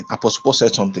Apostle Paul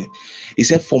said something. He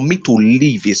said, "For me to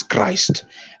live is Christ,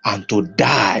 and to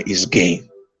die is gain."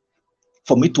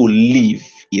 For me to live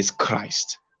is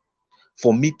Christ.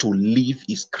 For me to live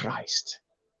is Christ.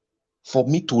 For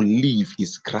me to live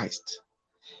is Christ.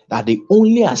 That the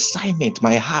only assignment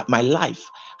my heart, my life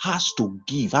has to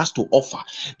give, has to offer,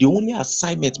 the only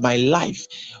assignment my life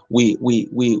we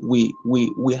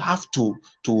have to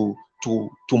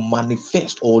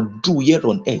manifest or do here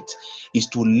on earth is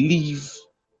to live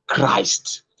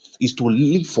Christ, is to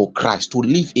live for Christ, to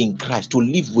live in Christ, to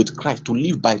live with Christ, to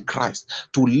live by Christ,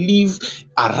 to live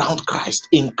around Christ,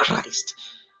 in Christ.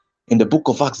 In the book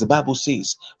of Acts, the Bible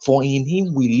says, "For in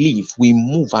him we live, we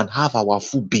move, and have our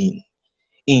full being."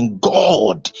 In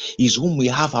God is whom we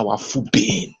have our full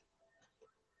being.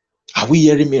 Are we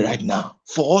hearing me right now?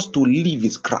 For us to live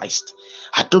is Christ.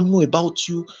 I don't know about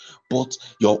you, but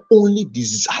your only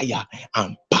desire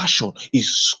and passion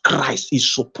is Christ.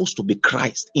 Is supposed to be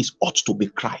Christ. Is ought to be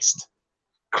Christ.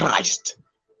 Christ.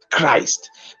 Christ.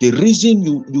 The reason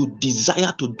you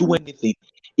desire to do anything,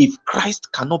 if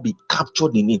Christ cannot be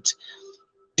captured in it,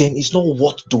 then it's not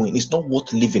worth doing. It's not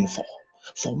worth living for.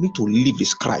 For me to live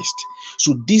is Christ.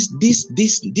 So this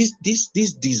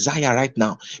desire right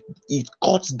now, it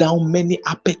cuts down many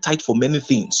appetite for many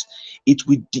things. It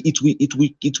will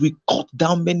cut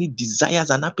down many desires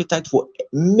and appetite for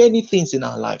many things in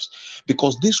our lives,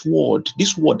 because this world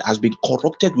has been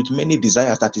corrupted with many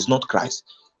desires that is not Christ.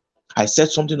 I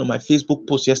said something on my Facebook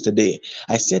post yesterday.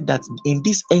 I said that in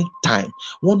this end time,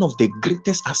 one of the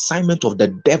greatest assignment of the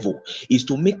devil is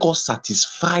to make us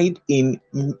satisfied in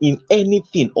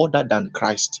anything other than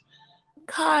Christ.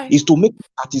 Kai. Is to make us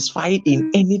satisfied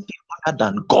in anything other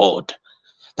than God.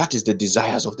 That is the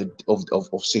desires of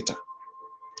Satan.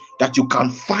 That you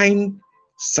can find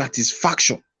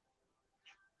satisfaction.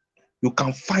 You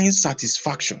can find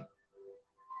satisfaction.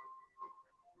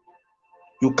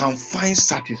 You can find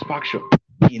satisfaction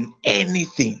in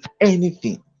anything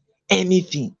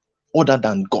other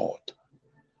than God.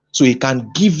 So he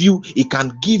can give you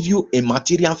a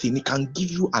material thing, he can give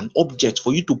you an object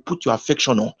for you to put your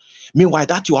affection on. Meanwhile,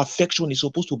 that your affection is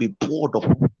supposed to be poured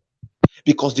upon.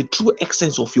 Because the true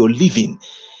essence of your living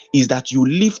is that you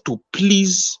live to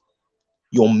please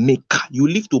your maker. You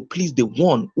live to please the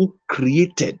one who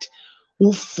created,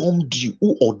 who formed you,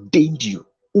 who ordained you,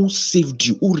 who saved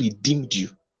you, who redeemed you.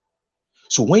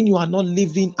 So when you are not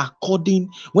living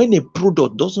when a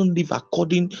product doesn't live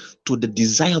according to the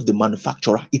desire of the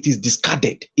manufacturer, it is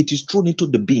discarded. It is thrown into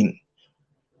the bin.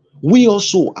 We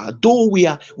also are, though we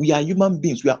are human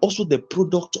beings, we are also the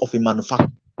product of a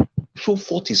manufacturer. Show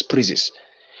forth his praises.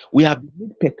 We are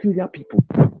made peculiar people,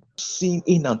 seen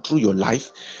in and through your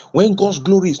life. When God's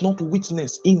glory is not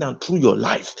witnessed in and through your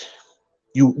life,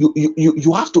 you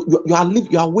have to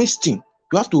you are wasting.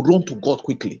 You have to run to God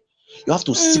quickly. You have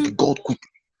to seek God quickly.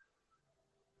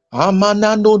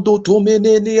 Amanando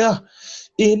tomenenia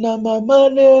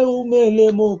inamamane umele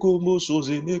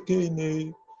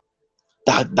mokomosozenekene.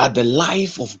 That the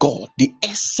life of God, the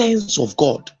essence of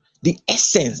God, the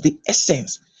essence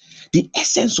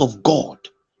of God,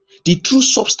 the true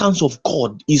substance of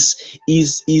God is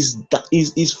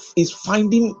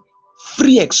finding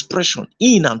free expression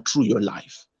in and through your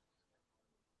life.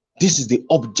 This is the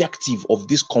objective of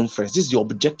this conference. This is the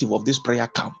objective of this prayer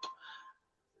camp.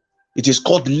 It is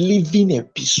called living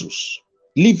epistles,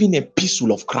 living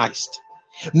epistle of Christ.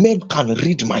 Men can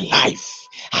read my life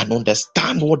and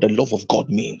understand what the love of God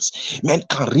means. Men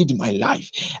can read my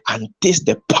life and taste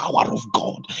the power of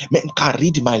God. Men can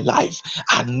read my life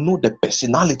and know the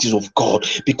personalities of God,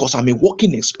 because I'm a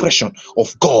walking expression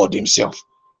of God himself.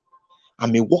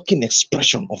 I'm a walking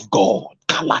expression of God.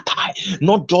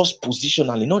 Not just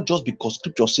positionally, not just because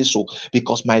scripture says so,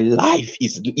 because my life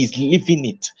is living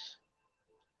it.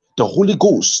 The Holy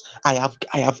Ghost, I have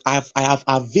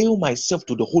availed myself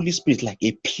to the Holy Spirit like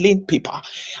a plain paper,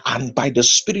 and by the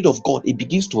Spirit of God, it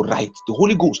begins to write. The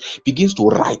Holy Ghost begins to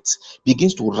write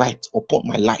upon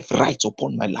my life, write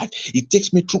upon my life. It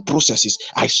takes me through processes.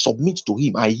 I submit to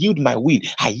Him. I yield my will.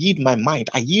 I yield my mind.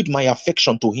 I yield my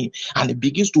affection to Him, and it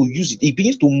begins to use it. It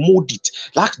begins to mold it,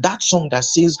 like that song that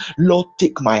says, "Lord,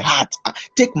 take my heart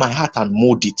and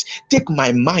mold it. Take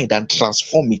my mind and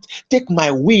transform it. Take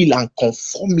my will and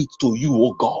conform it to you,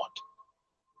 oh God."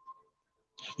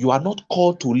 You are not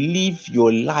called to live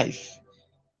your life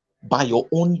by your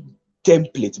own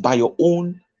template, by your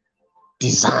own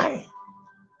design.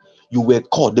 You were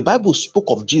called. The Bible spoke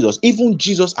of Jesus, even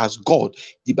Jesus as God.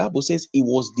 The Bible says he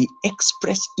was the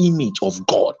express image of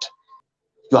God.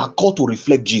 You are called to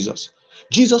reflect Jesus.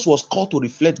 Jesus was called to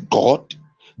reflect God.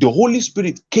 The Holy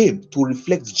Spirit came to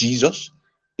reflect Jesus.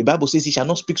 The Bible says he shall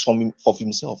not speak of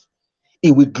himself.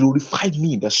 He will glorify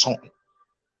me in the Son.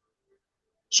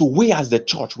 So we as the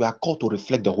church, we are called to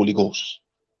reflect the Holy Ghost.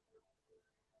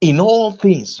 In all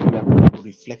things, we are called to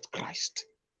reflect Christ.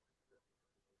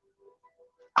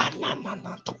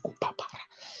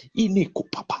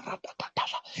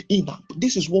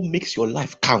 This is what makes your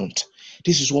life count.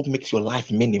 This is what makes your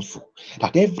life meaningful.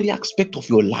 That every aspect of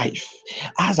your life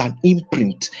has an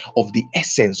imprint of the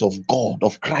essence of God,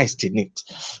 of Christ in it.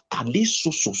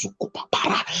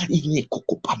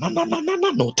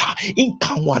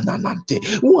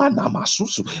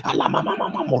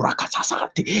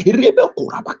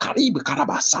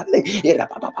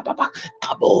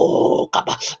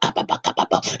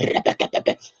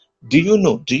 Do you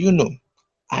know?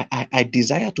 I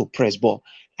desire to press, but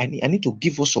I need to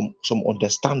give us some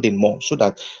understanding more so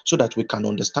that we can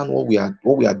understand what we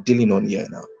are dealing on here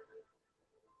now.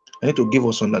 I need to give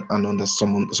us some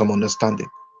understanding.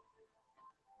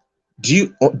 Do you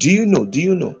know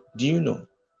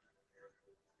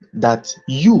that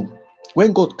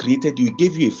when God created you, He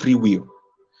gave you a free will?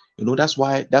 You know, that's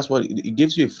what He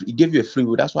gave you a free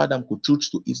will. That's why Adam could choose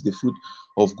to eat the fruit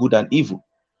of good and evil.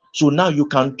 So now you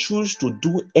can choose to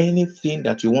do anything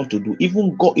that you want to do.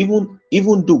 Even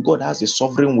though God has a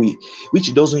sovereign way, which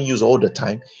He doesn't use all the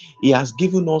time, He has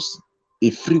given us a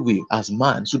free will as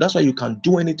man. So that's why you can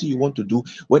do anything you want to do,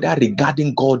 whether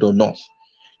regarding God or not.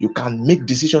 You can make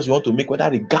decisions you want to make, whether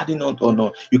regarding or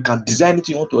not. You can desire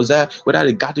anything you want to desire, whether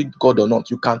regarding God or not.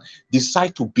 You can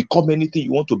decide to become anything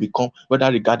you want to become,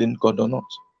 whether regarding God or not.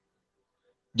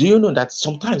 Do you know that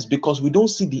sometimes, because we don't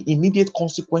see the immediate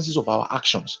consequences of our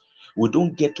actions, we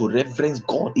don't get to reverence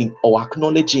God in or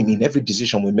acknowledge Him in every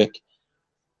decision we make?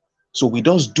 So we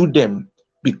just do them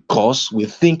because we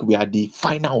think we are the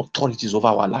final authorities of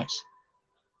our lives.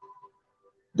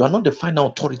 You are not the final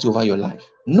authority over your life.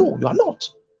 No, you are not.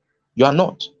 You are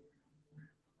not.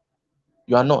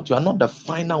 You are not. You are not the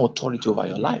final authority over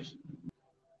your life.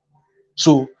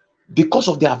 So, because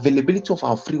of the availability of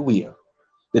our free will,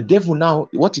 the devil now,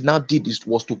 what he now did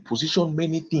was to position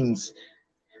many things,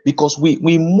 because we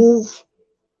move.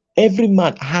 Every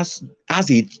man has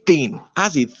a thing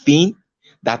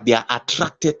that they are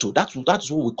attracted to. That's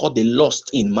what we call the lust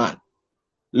in man.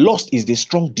 Lust is the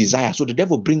strong desire. So the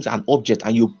devil brings an object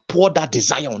and you pour that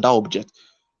desire on that object.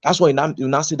 That's why you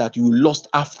now say that you lust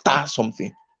after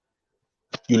something.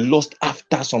 You lust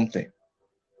after something.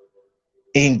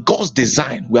 In God's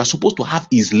design, we are supposed to have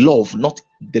His love, not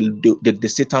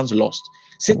the Satan's lust.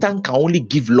 Satan can only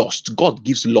give lust. God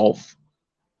gives love.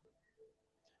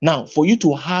 Now, for you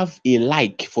to have a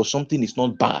like for something is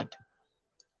not bad.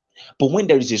 But when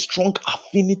there is a strong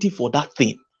affinity for that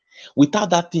thing, without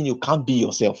that thing, you can't be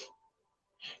yourself.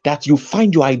 That you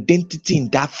find your identity in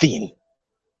that thing,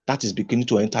 that is beginning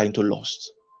to enter into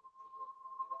lust.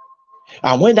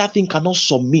 And when that thing cannot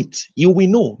submit, you will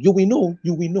know.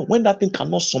 When that thing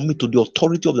cannot submit to the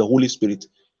authority of the Holy Spirit,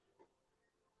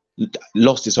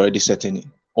 lust is already setting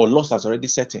in, or lust has already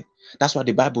set in. That's why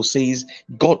the Bible says,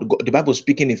 God, the Bible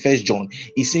speaking in 1 John,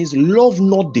 it says, love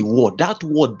not the world. That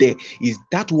word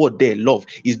there, love,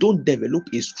 is don't develop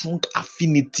a strong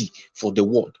affinity for the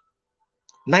world.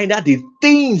 Neither the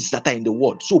things that are in the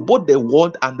world. So both the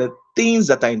world and the things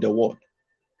that are in the world.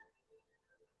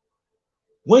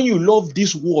 When you love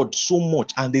this world so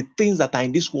much and the things that are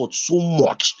in this world so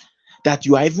much that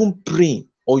you are even praying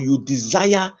or you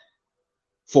desire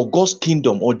for God's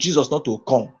kingdom or Jesus not to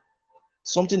come,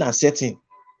 something has set in.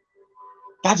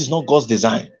 That is not God's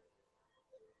design.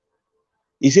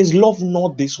 He says, love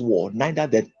not this world, neither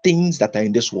the things that are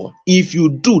in this world. If you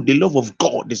do, the love of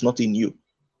God is not in you.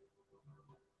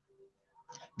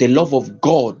 The love of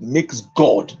God makes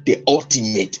God the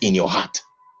ultimate in your heart.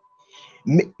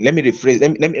 Let me rephrase.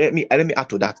 Let me add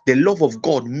to that. The love of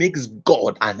God makes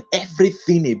God and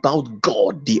everything about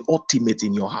God the ultimate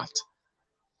in your heart.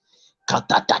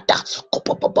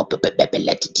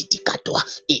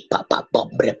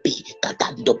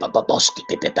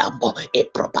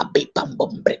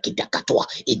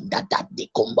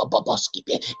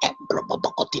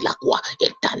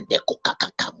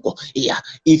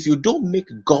 If you don't make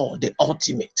God the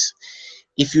ultimate,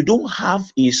 if you don't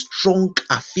have a strong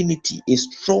affinity, a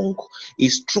strong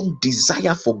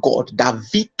desire for God that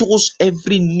vetoes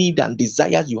every need and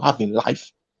desire you have in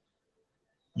life,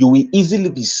 you will easily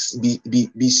be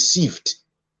deceived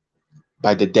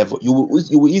by the devil. You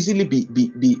will easily be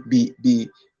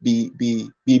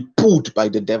pulled by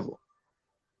the devil.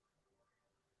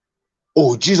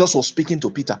 Oh, Jesus was speaking to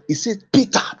Peter. He said,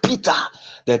 Peter,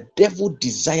 the devil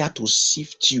desire to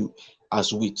sift you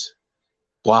as wheat.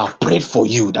 But I prayed for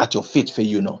you that your faith fail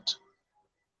you not.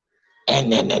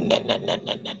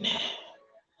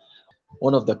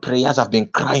 One of the prayers I've been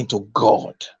crying to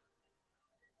God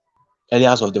early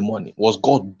hours of the morning was,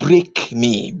 God, break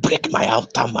me, break my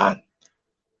outer man.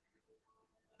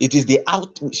 It is the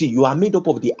out. See, you are made up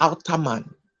of the outer man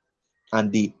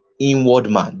and the inward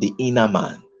man, the inner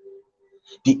man.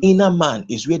 The inner man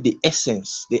is where the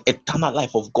essence, the eternal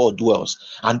life of God dwells,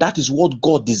 and that is what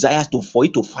God desires for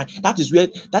it to find. That is where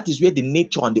the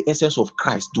nature and the essence of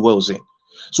Christ dwells in.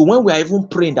 So when we are even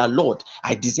praying that, Lord,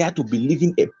 I desire to be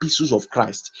living epistles of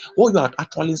Christ, what you are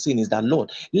actually saying is that,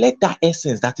 Lord, let that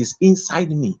essence that is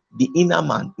inside me, the inner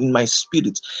man, in my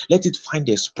spirit, let it find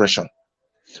expression.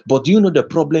 But do you know the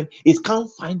problem? It can't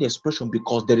find expression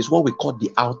because there is what we call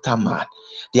the outer man.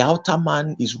 The outer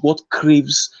man is what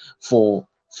craves for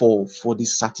the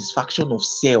satisfaction of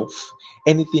self.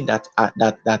 Anything that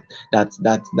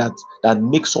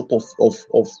makes up of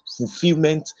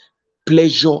fulfillment,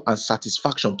 pleasure, and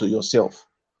satisfaction to yourself.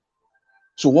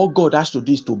 So what God has to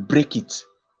do is to break it.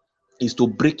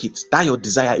 That your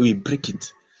desire, it will break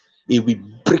it. It will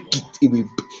break it.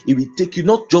 It will take you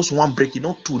not just one breaking,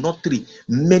 not two, not three,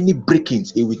 many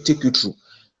breakings. It will take you through.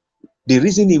 The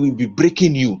reason it will be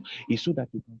breaking you is so that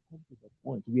you can come to the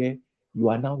point where you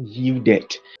are now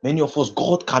yielded. Many of us,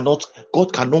 God cannot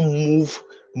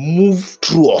move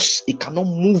through us. It cannot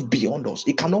move beyond us.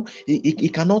 It cannot.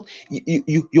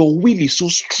 Your will is so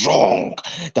strong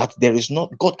that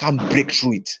God can't break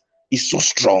through it. It's so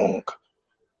strong.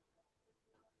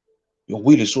 Your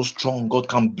will is so strong, God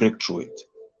can't break through it.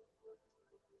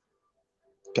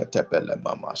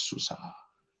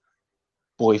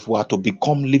 But if we are to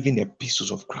become living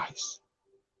epistles of Christ,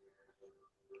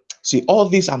 see, all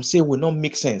this I'm saying will not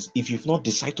make sense if you've not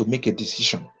decided to make a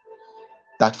decision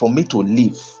that for me to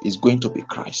live is going to be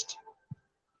Christ.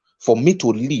 For me to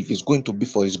live is going to be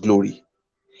for His glory.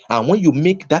 And when you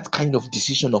make that kind of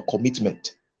decision or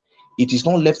commitment, it is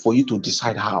not left for you to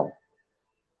decide how.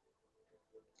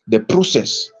 The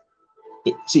process,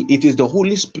 see, it is the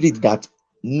Holy Spirit that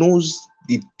knows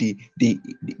it's the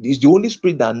Holy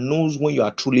Spirit that knows when you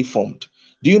are truly formed.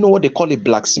 Do you know what they call a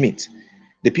blacksmith?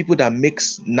 The people that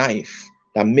makes knife,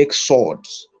 that makes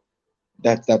swords,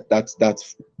 that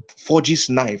forges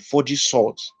knife, forges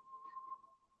swords.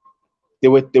 They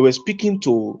were speaking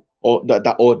to, or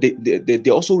they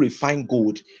also refine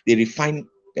gold, they refine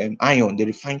iron, they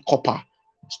refine copper,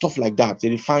 stuff like that. They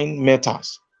refine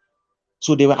metals.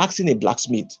 So they were asking a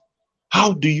blacksmith,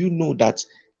 how do you know that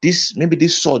maybe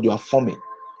this sword you are forming,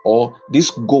 or this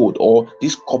gold, or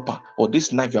this copper, or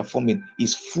this knife you are forming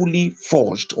is fully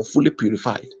forged or fully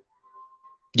purified?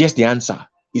 Guess the answer.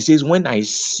 He says, when I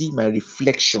see my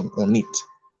reflection on it,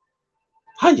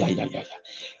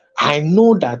 I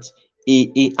know that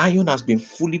a iron has been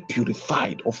fully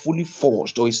purified or fully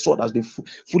forged, or a sword has been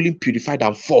fully purified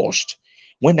and forged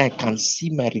when I can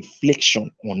see my reflection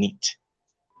on it.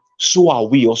 So are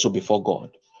we also before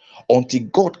God. Until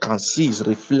God can see His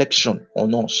reflection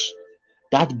on us,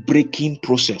 that breaking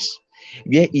process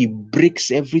where He breaks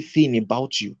everything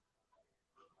about you,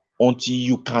 until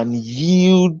you can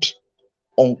yield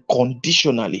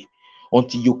unconditionally,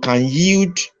 until you can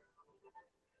yield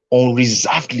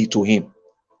unreservedly to Him,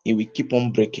 He will keep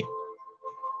on breaking.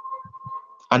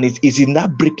 And it is in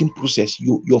that breaking process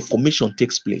your formation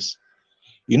takes place.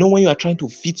 You know, when you are trying to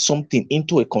fit something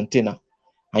into a container,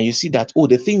 and you see that,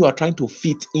 the thing you are trying to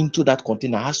fit into that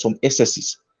container has some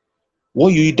excesses, what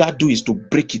you either do is to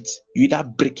break it. You either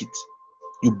break it,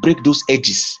 you break those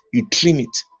edges, you trim it,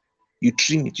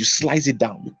 you slice it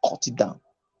down, you cut it down.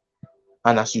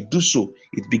 And as you do so,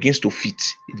 it begins to fit.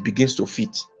 It begins to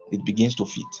fit. It begins to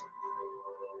fit.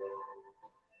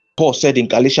 Paul said in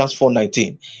Galatians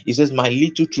 4:19, he says, my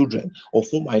little children, of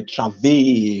whom I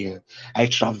travail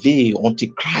until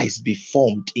Christ be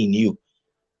formed in you.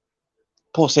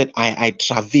 Paul said, I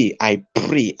travail, I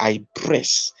pray, I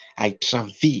press, I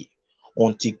travail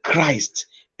until Christ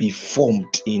be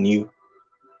formed in you.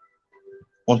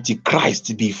 Until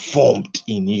Christ be formed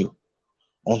in you.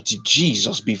 Until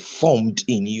Jesus be formed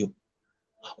in you.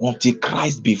 Until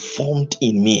Christ be formed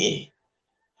in me.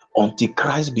 Until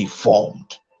Christ be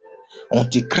formed.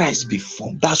 Until Christ be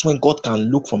formed. That's when God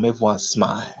can look from everyone and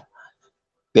smile.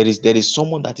 There is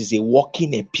someone that is a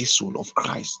walking epistle of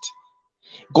Christ.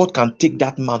 God can take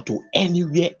that man to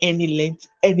anywhere, any length,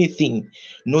 anything,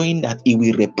 knowing that he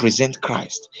will represent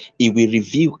Christ, he will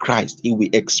reveal Christ, he will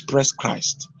express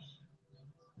Christ.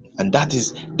 And that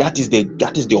is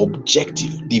the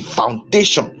objective, the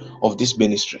foundation of this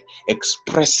ministry,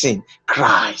 expressing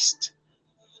Christ.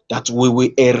 That we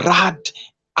will eradicate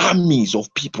armies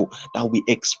of people, that we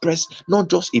express not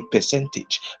just a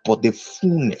percentage, but the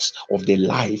fullness of the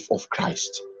life of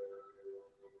Christ.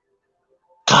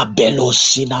 Kabelo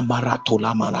sina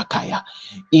maratola marakaya.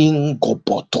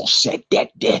 Ingoboto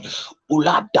sedede.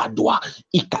 Ula dadwa.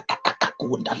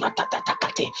 Ikakakakakunda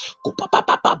latatatakate.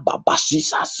 Kupapapapa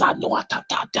babasisa sano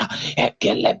atatata.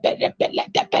 Ekele bele bele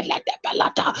de bele de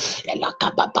belata.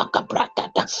 Elakababaka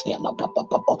bratata.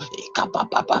 Elapapapapo.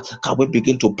 Ikapapapa. Can we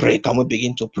begin to pray? Can we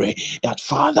begin to pray that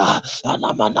Father,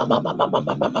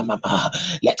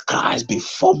 let Christ be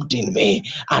formed in me?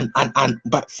 And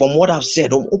but from what I've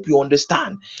said, I hope you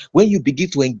understand. When you begin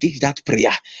to engage that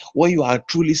prayer, what you are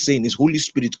truly saying is, Holy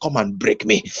Spirit, come and break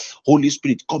me. Holy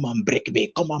Spirit, come and break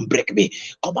me. Come and break me.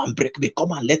 Come and break me.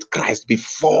 Come and let Christ be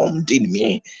formed in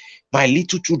me. My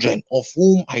little children, of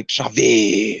whom I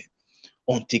travail,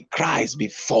 until Christ be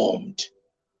formed.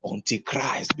 Until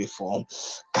Christ be formed.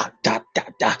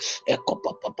 Katatata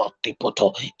ekopopopo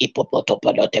tipoto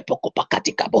ipopotopono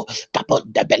tepokopakati kabo kapo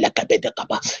debele kabede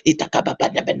kaba itakaba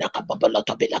debena kabo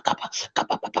boloto bila kaba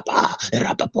kapapapa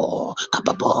rapapo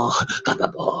kababo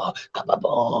kababo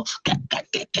kababo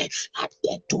kakake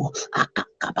atetu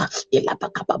akakaba ilapa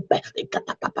kababe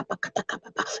ikatapapa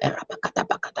katakaba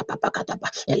rapakatapa katapapa katapa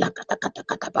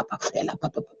ilakatakatapa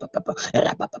ilapapapa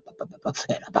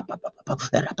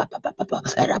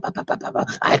rapapapa.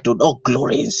 I do not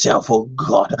glory in self, oh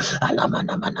God.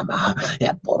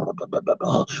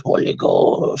 Holy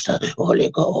Ghost, Holy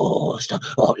Ghost,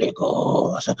 Holy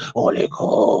Ghost, Holy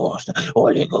Ghost,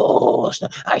 Holy Ghost.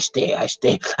 I stay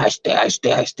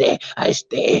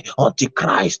until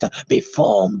Christ be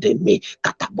formed in me.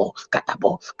 Katabo,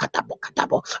 katabo, katabo,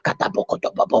 katabo, katabo,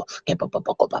 katabo,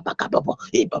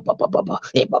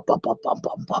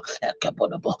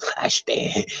 katabo,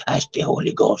 I stay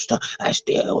Holy Ghost, I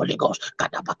stay Holy Ghost.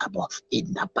 Kadabakabo,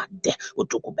 inabande,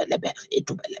 utukubelebe,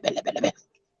 itubelebelebelebe.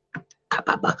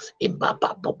 Kababa,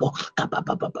 imbaba, bobo,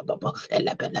 kababa, bobo,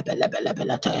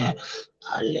 elebelebelebelebelete.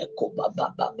 Alekuba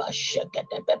baba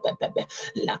shekete bebe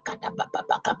la kada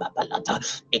baba kababa lata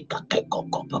ikake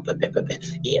koko bebe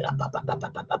ira baba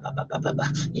baba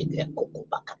ile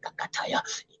kukuba kakakataya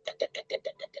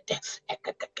itetetetetetete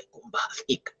ekake kumba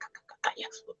ikakakakaya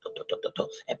toto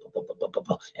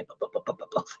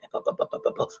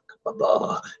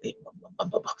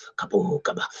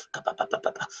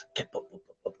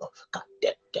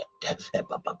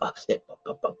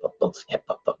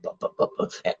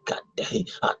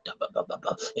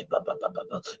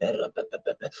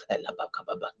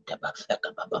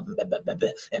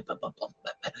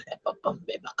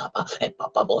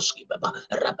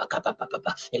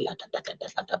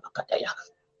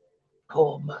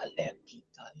Oh, my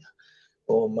lekitaya.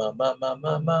 Oh,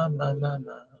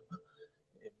 mama.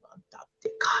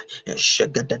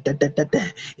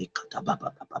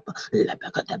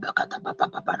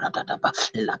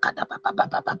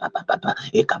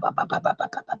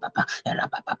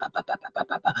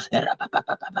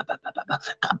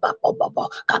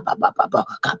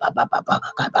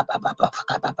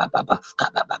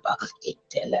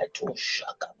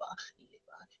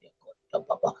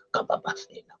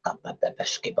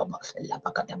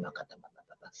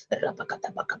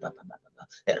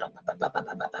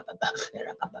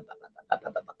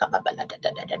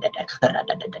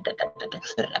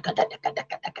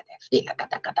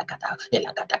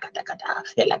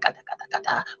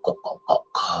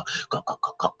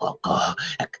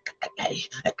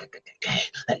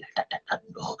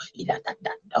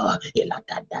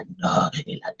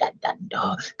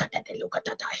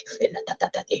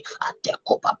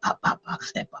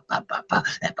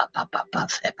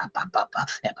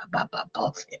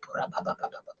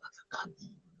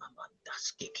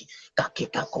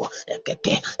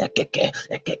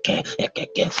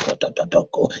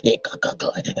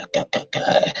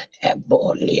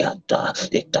 Eboliata,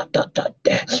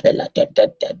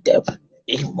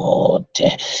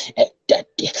 imote,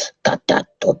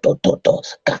 katatototo,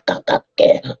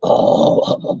 kakakake. Oh,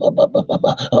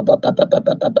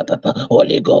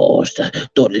 Holy Ghost,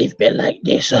 don't leave me like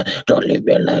this. Don't leave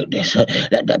me like this.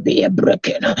 Let there be a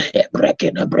breaking, a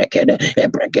breaking, a breaking, a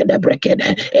breaking, a breaking,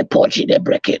 a porching, a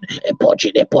breaking, a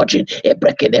porching, a porching, a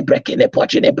breaking, a breaking, a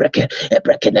porching, a breaking, a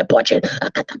breaking, a porching.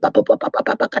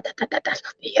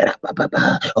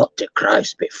 Oh, the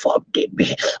Christ be formed in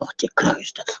me. Oh, the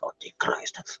Christ, oh, the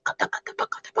Christ.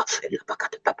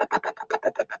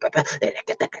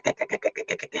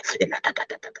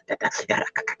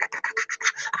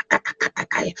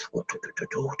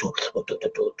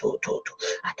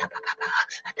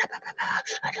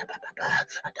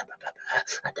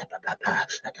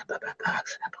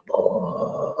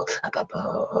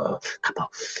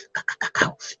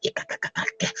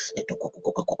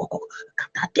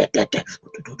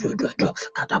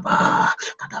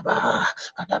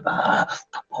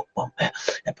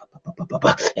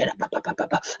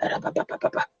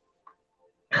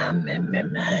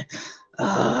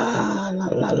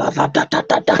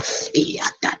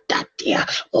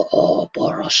 Oh,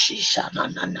 porosisa na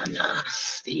na na na.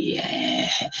 Yeah,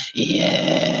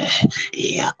 yeah,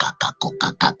 yeah. Kakako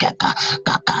kakaka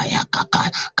kakaya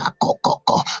kaka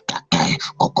kakoko kakay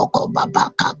kokoko baba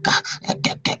kaka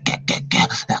kekekekeke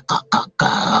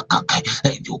kakaka kakay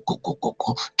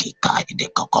yukukoko kikai de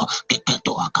koko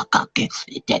keketua kakake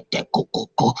itete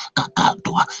kokoko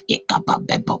kakadua ikapa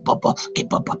bebo bobo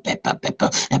kibaba pepe pepe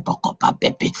epoko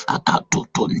papepe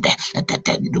akatutunde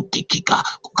etetendu kikika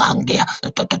kukangia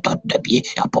tototodebi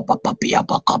apopa papi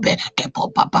apokobe kepo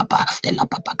papa ela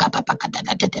papa kapa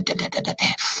kakadadadadadadadada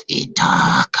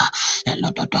itaka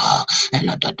elododo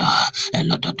elododo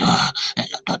elododo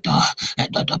elododo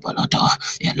elododo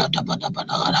elododo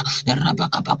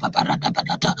rabaka papa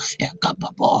paradabadada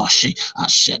ekababoshi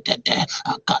asetete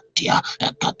akatia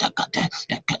ekatakate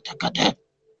ekatakate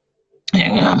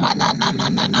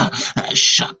Mananana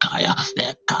Shakaya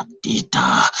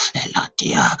Ekatita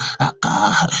Elatia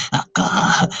Aka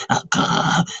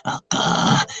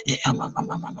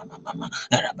Yamama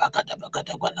Rabakata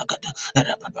Bakata Walakata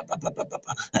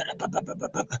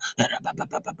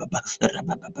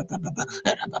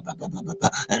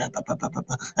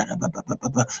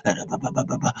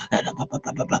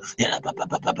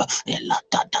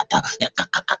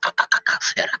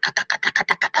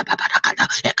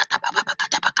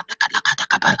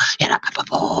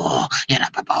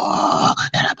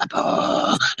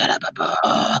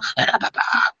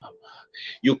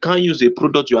you can't use a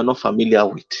product you are not familiar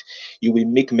with. You will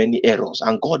make many errors,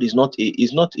 and God is not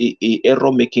a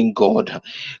error making God.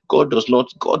 God does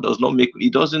not make, he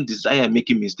doesn't desire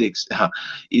making mistakes.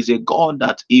 He's a God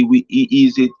that he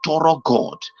is a thorough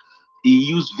God. He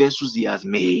used vessels he has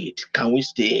made. Can we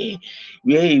stay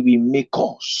where he will make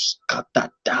us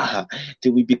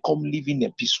till we become living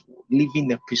epistles?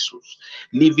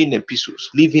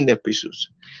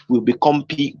 We'll become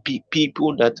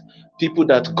people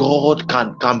that God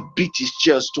can beat his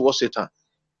chest towards Satan.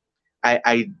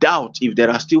 I doubt if there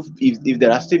are still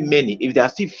many, if there are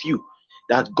still few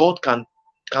that God can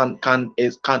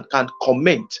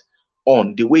comment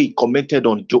on the way he commented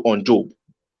on Job.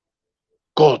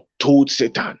 God told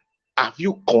Satan, have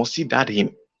you considered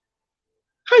him?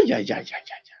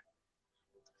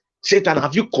 Satan,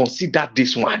 have you considered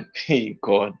this one? Hey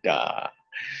God, that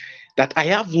I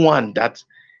have one that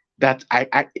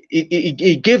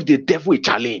he gave the devil a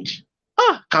challenge.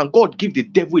 Can God give the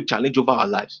devil a challenge over our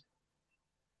lives?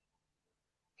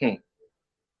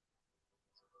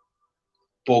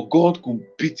 But God could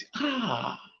beat.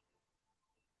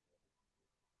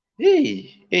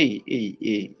 Hey.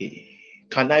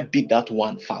 Can I beat that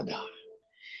one, Father?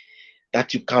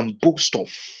 That you can boast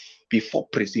of before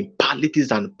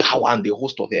principalities and power and the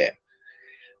host of air.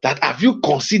 That have you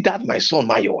considered my son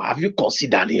Mayo? Have you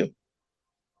considered him?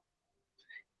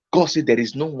 God said there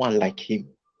is no one like him.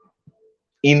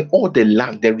 In all the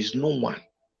land, there is no one.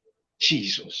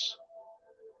 Jesus.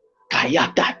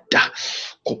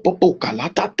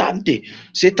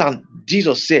 Satan,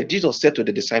 Jesus said to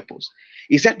the disciples,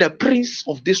 he said, the prince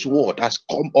of this world has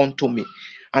come unto me,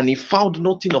 and he found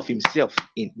nothing of himself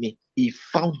in me. He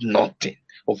found nothing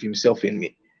of himself in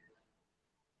me.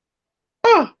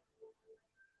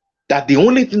 That the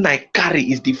only thing I carry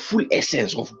is the full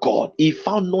essence of God. He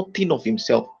found nothing of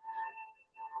himself.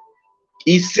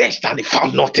 He searched and he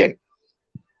found nothing.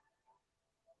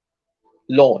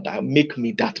 Lord, make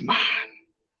me that man.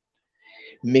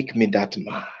 Make me that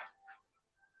man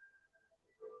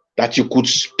that you could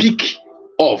speak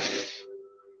of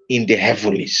in the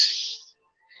heavens.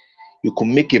 You could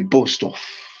make a boast of.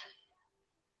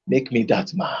 Make me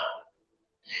that man.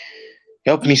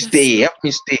 Help me stay. Help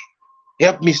me stay.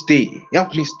 Help me stay.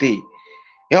 Help me stay.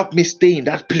 Help me stay in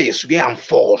that place where I'm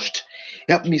forged.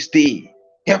 Help me stay.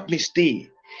 Help me stay.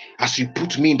 As you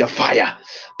put me in the fire,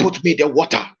 put me in the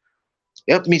water.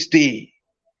 Help me stay.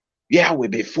 Where I will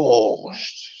be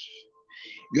forged.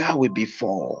 Where I will be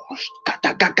forged.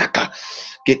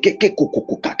 There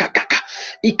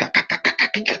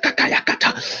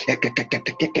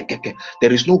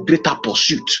is no greater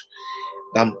pursuit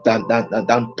than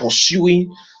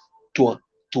pursuing to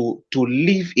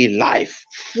live a life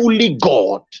fully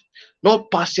God, not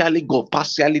partially God,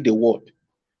 partially the world.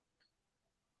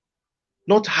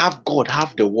 Not half God,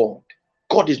 half the world.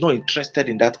 God is not interested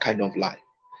in that kind of life.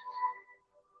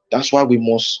 That's why we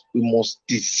must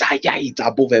desire it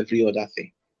above every other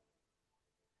thing.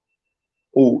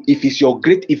 If it's your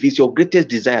greatest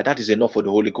desire, that is enough for the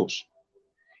Holy Ghost.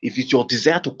 If it's your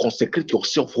desire to consecrate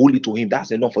yourself wholly to him,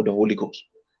 that's enough for the Holy Ghost.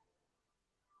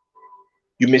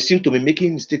 You may seem to be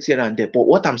making mistakes here and there, but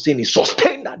what I'm saying is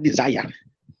sustain that desire.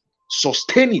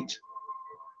 Sustain it.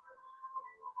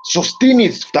 Sustain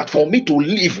it, that for me to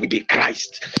live with the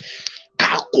Christ.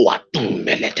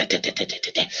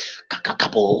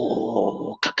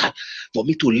 For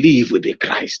me to live with the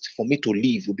Christ. For me to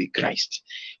live with the Christ.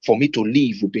 For me to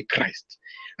live with the Christ.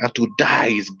 And to die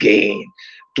is gain.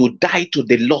 To die to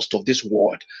the lust of this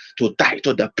world, to die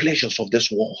to the pleasures of this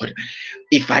world.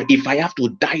 If I have to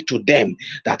die to them,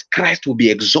 that Christ will be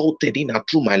exalted in and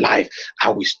through my life, I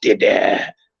will stay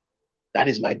there. That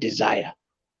is my desire.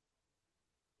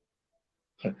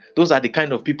 Those are the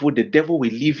kind of people the devil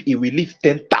will leave. He will leave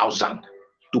 10,000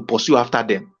 to pursue after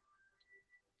them.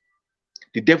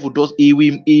 The devil does.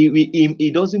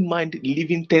 He doesn't mind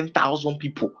leaving 10,000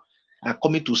 people and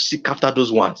coming to seek after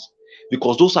those ones,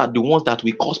 because those are the ones that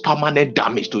will cause permanent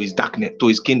damage to his darkness, to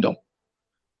his kingdom.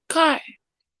 Kai.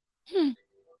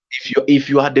 If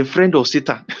you are the friend of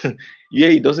Satan, yeah,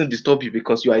 he doesn't disturb you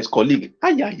because you are his colleague.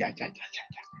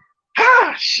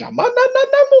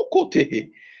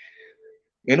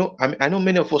 You know, I know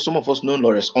many of us, some of us know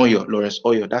Lawrence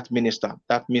Oyo, that minister,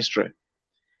 that minstrel.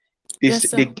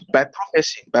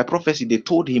 By prophecy, they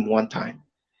told him one time.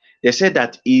 They said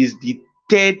that he is the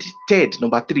third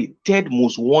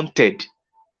most wanted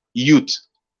youth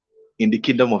in the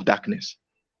kingdom of darkness.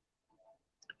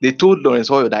 They told Lawrence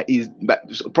Oyo that is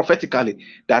prophetically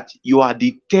that you are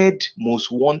the third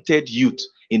most wanted youth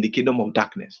in the kingdom of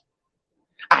darkness.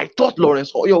 I thought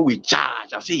Lawrence Oyo will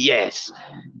charge and say, yes,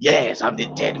 I'm the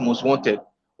third most wanted.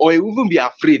 Or he would even be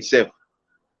afraid, sir.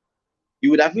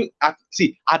 You would have at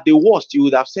the worst, you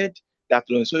would have said that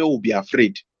Lawrence Oyo would be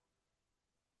afraid.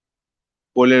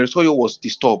 But Lawrence Oyo was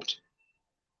disturbed.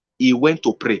 He went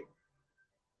to pray.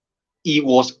 He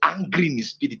was angry in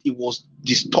his spirit. He was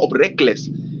disturbed, reckless.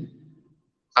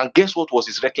 And guess what was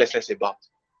his recklessness about?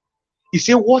 He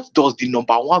said, what does the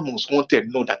number one most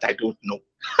wanted know that I don't know?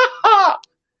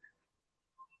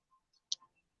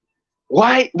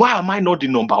 Why am I not the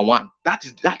number one? That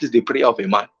is the prayer of a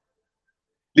man.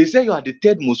 They say you are the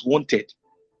third most wanted.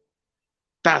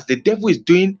 That's the devil is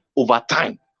doing over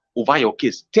time, over your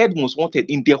case. Third most wanted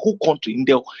in the whole country, in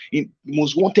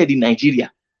most wanted in Nigeria.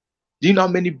 Do you know how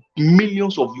many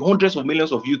hundreds of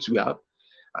millions of youths we have?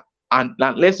 And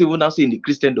let's even now say in the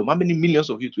Christendom, how many millions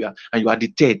of youths we have? And you are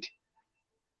the third.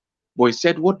 But he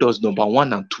said, what does number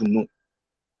 1 and 2 know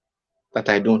that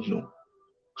I don't know?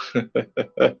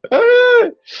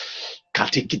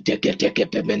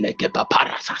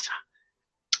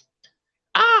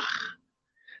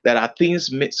 There are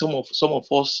things some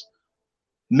of us,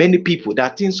 many people, there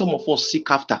are things some of us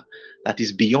seek after that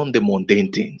is beyond the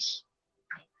mundane things.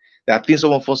 There are things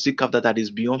some of us seek after that is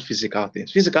beyond physical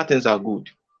things. Physical things are good.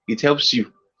 It helps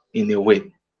you in a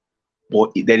way.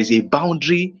 But there is a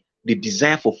boundary the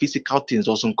desire for physical things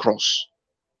doesn't cross.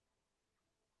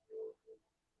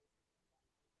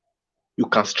 You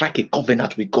can strike a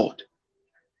covenant with God.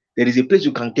 There is a place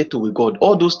you can get to with God.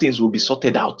 All those things will be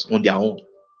sorted out on their own.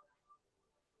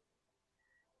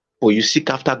 But you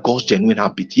seek after God's genuine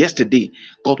habit. Yesterday,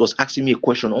 God was asking me a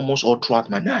question almost all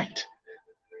throughout my night.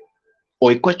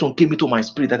 Or a question came into my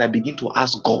spirit that I began to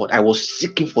ask God. I was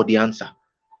seeking for the answer.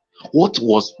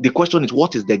 The question is,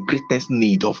 what is the greatest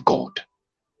need of God?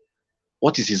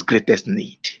 What is his greatest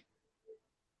need?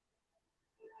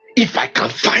 If I can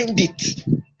find it,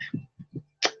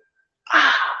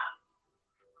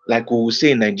 like we will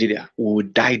say in Nigeria, we will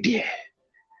die there.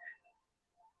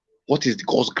 What is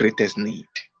God's greatest need?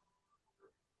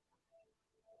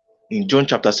 In John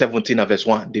chapter 17 and verse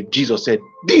 1, Jesus said,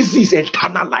 this is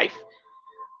eternal life.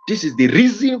 This is the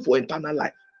reason for eternal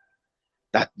life,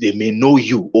 that they may know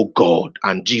you, O God,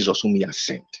 and Jesus whom he has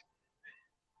sent.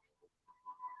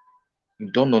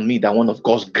 It dawned on me that one of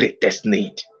God's greatest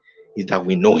need is that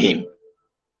we know him.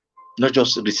 Not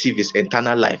just receive his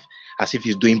eternal life as if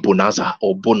he's doing bonanza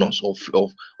or bonus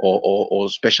or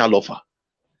special offer,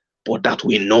 but that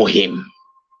we know him.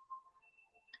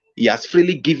 He has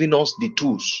freely given us the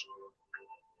tools,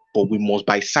 but we must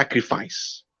by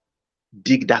sacrifice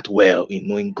dig that well in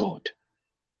knowing God.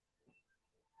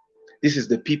 This is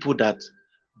the people that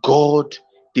God,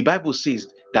 the Bible says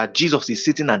that Jesus is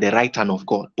sitting at the right hand of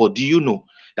God. But do you know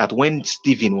that when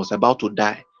Stephen was about to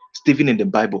die, Stephen in the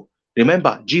Bible,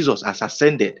 remember, Jesus has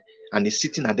ascended and is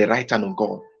sitting at the right hand of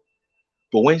God.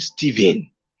 But when Stephen,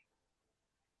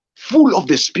 full of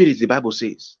the Spirit, the Bible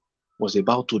says, was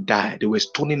about to die, they were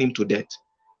stoning him to death.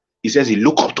 He says he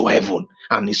looked up to heaven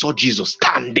and he saw Jesus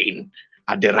standing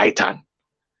at the right hand.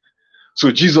 So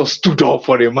Jesus stood up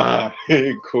for a man.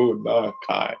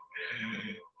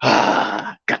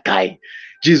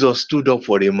 Jesus stood up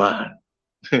for a man.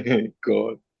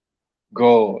 God,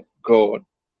 God, God,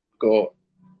 God.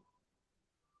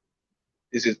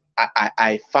 This is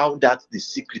I found out the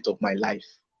secret of my life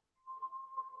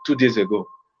 2 days ago.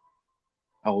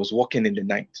 I was walking in the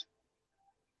night,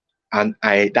 and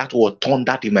that was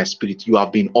thundered in my spirit. You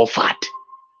have been offered.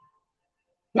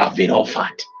 You have been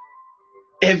offered.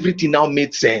 Everything now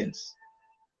made sense.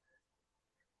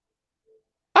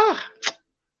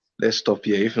 Let's stop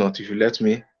here. If not, if you let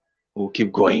me, we'll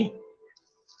keep going.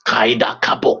 Kaida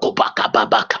kaboko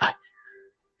bakababaka.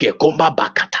 Gekomba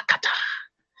bakatakata.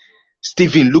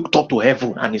 Stephen looked up to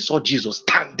heaven and he saw Jesus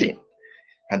standing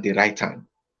at the right hand.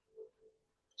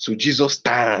 So Jesus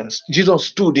stands. Jesus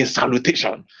stood in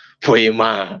salutation for a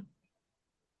man.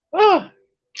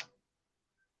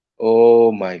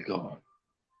 Oh my God.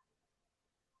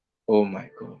 Oh my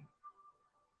God.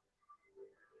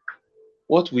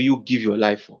 What will you give your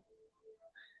life for?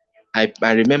 I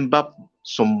remember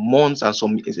some months and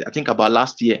I think about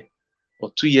last year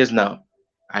or 2 years now,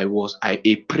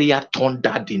 a prayer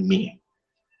thundered in me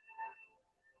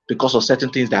because of certain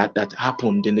things that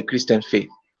happened in the Christian faith.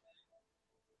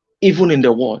 Even in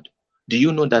the world, do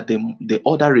you know that the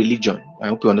other religion, I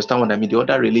hope you understand what I mean, the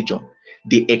other religion,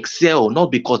 they excel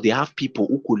not because they have people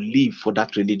who could live for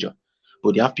that religion,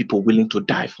 but they have people willing to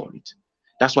die for it.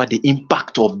 That's why the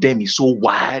impact of them is so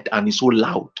wide and is so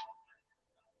loud.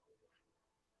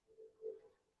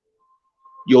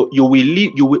 You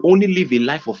will only live a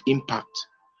life of impact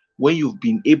when you've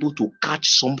been able to catch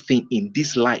something in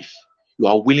this life. You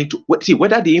are willing to see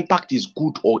whether the impact is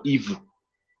good or evil.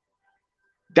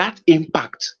 That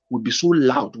impact will be so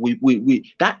loud.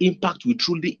 That impact will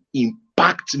truly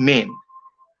impact men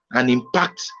and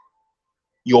impact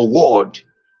your world.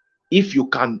 If you've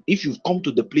come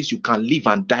to the place you can live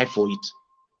and die for it.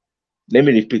 Let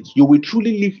me repeat, you will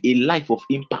truly live a life of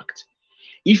impact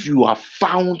if you have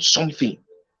found something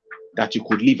that you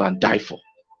could live and die for.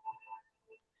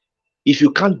 If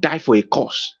you can't die for a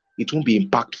cause, it won't be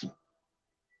impactful.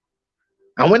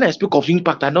 And when I speak of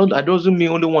impact, I doesn't mean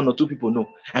only one or two people. No,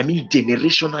 I mean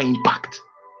generational impact.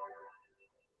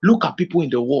 Look at people in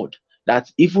the world that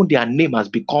even their name has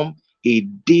become a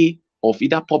day of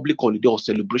either public holiday or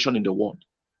celebration in the world.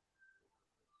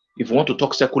 If you want to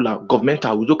talk secular,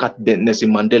 governmental, we look at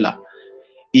Nelson Mandela.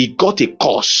 He got a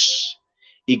cause.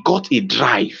 He got a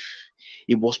drive.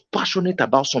 He was passionate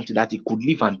about something that he could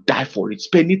live and die for it,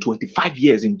 spending 25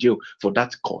 years in jail for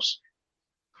that cause.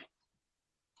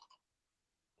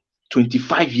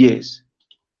 25 years.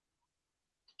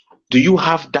 Do you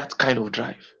have that kind of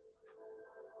drive?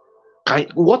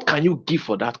 What can you give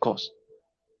for that cause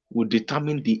will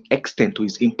determine the extent to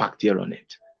his impact here on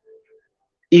it.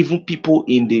 Even people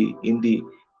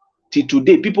till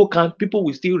today, people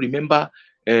will still remember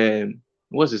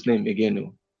what's his name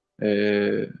again?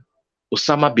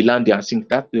 Osama bin Laden. I think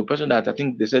that the person that I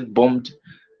think they said bombed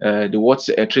the World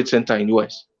Trade Center in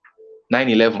US,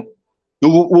 9/11.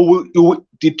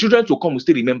 The children to come will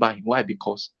still remember him. Why?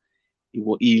 Because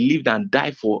he lived and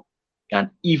died for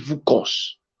an evil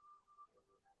cause.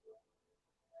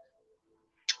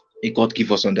 May God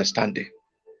give us understanding.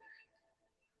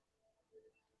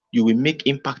 You will make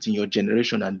impact in your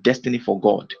generation and destiny for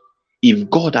God if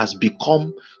God has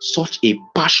become such a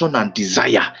passion and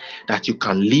desire that you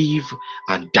can live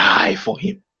and die for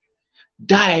him.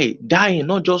 Dying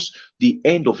not just the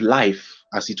end of life,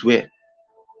 as it were,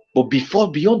 but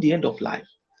beyond the end of life,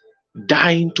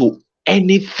 dying to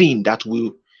anything that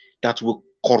will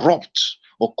corrupt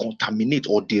or contaminate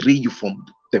or derail you from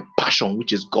the passion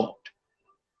which is God.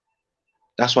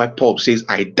 That's why Paul says,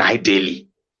 I die daily.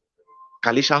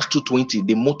 Galatians 2:20,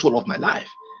 the motto of my life.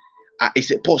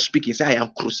 Paul speaking, say, I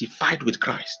am crucified with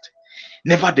Christ.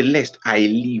 Nevertheless, I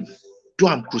live. Though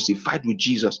I'm crucified with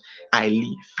Jesus, I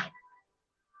live.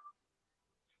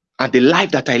 And the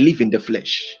life that I live in the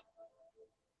flesh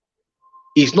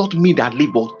is not me that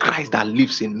live, but Christ that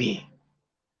lives in me.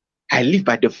 I live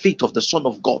by the faith of the Son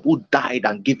of God who died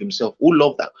and gave himself, who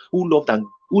loved and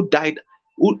who died,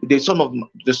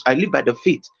 I live by the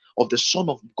faith of the Son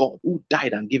of God who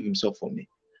died and gave himself for me.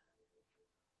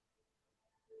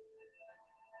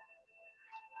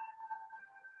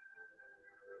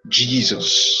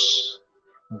 Jesus,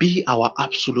 be our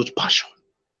absolute passion.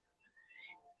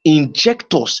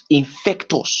 Inject us,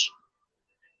 infect us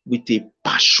with a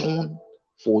passion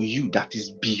for you that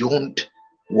is beyond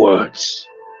words.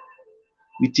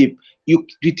 With a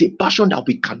passion that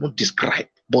we cannot describe,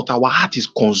 but our heart is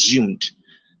consumed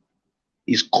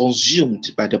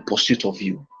by the pursuit of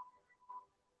you.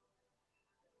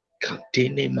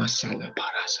 Katene masala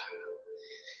barasa.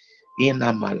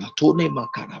 Ena malatone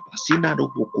makaraba.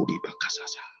 Sinaro bokuri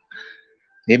bakasasa.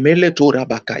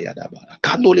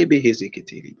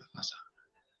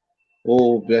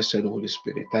 Oh, blessed Holy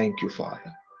Spirit. Thank you,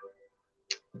 Father.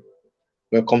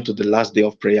 Welcome to the last day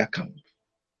of prayer camp.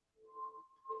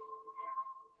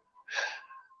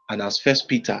 And as First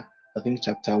Peter, I think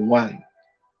chapter 1,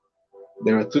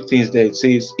 there are two things there. It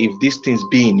says, if these things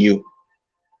be in you,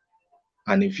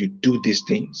 and if you do these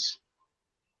things,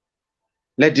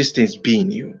 let these things be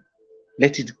in you.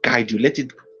 Let it guide you. Let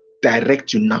it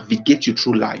direct you, navigate you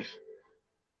through life.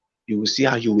 You will see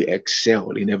how you will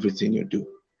excel in everything you do.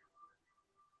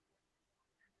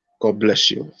 God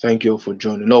bless you. Thank you for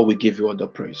joining. Lord, we give you all the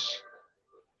praise.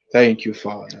 Thank you,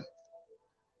 Father.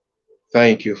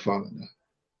 Thank you, Father.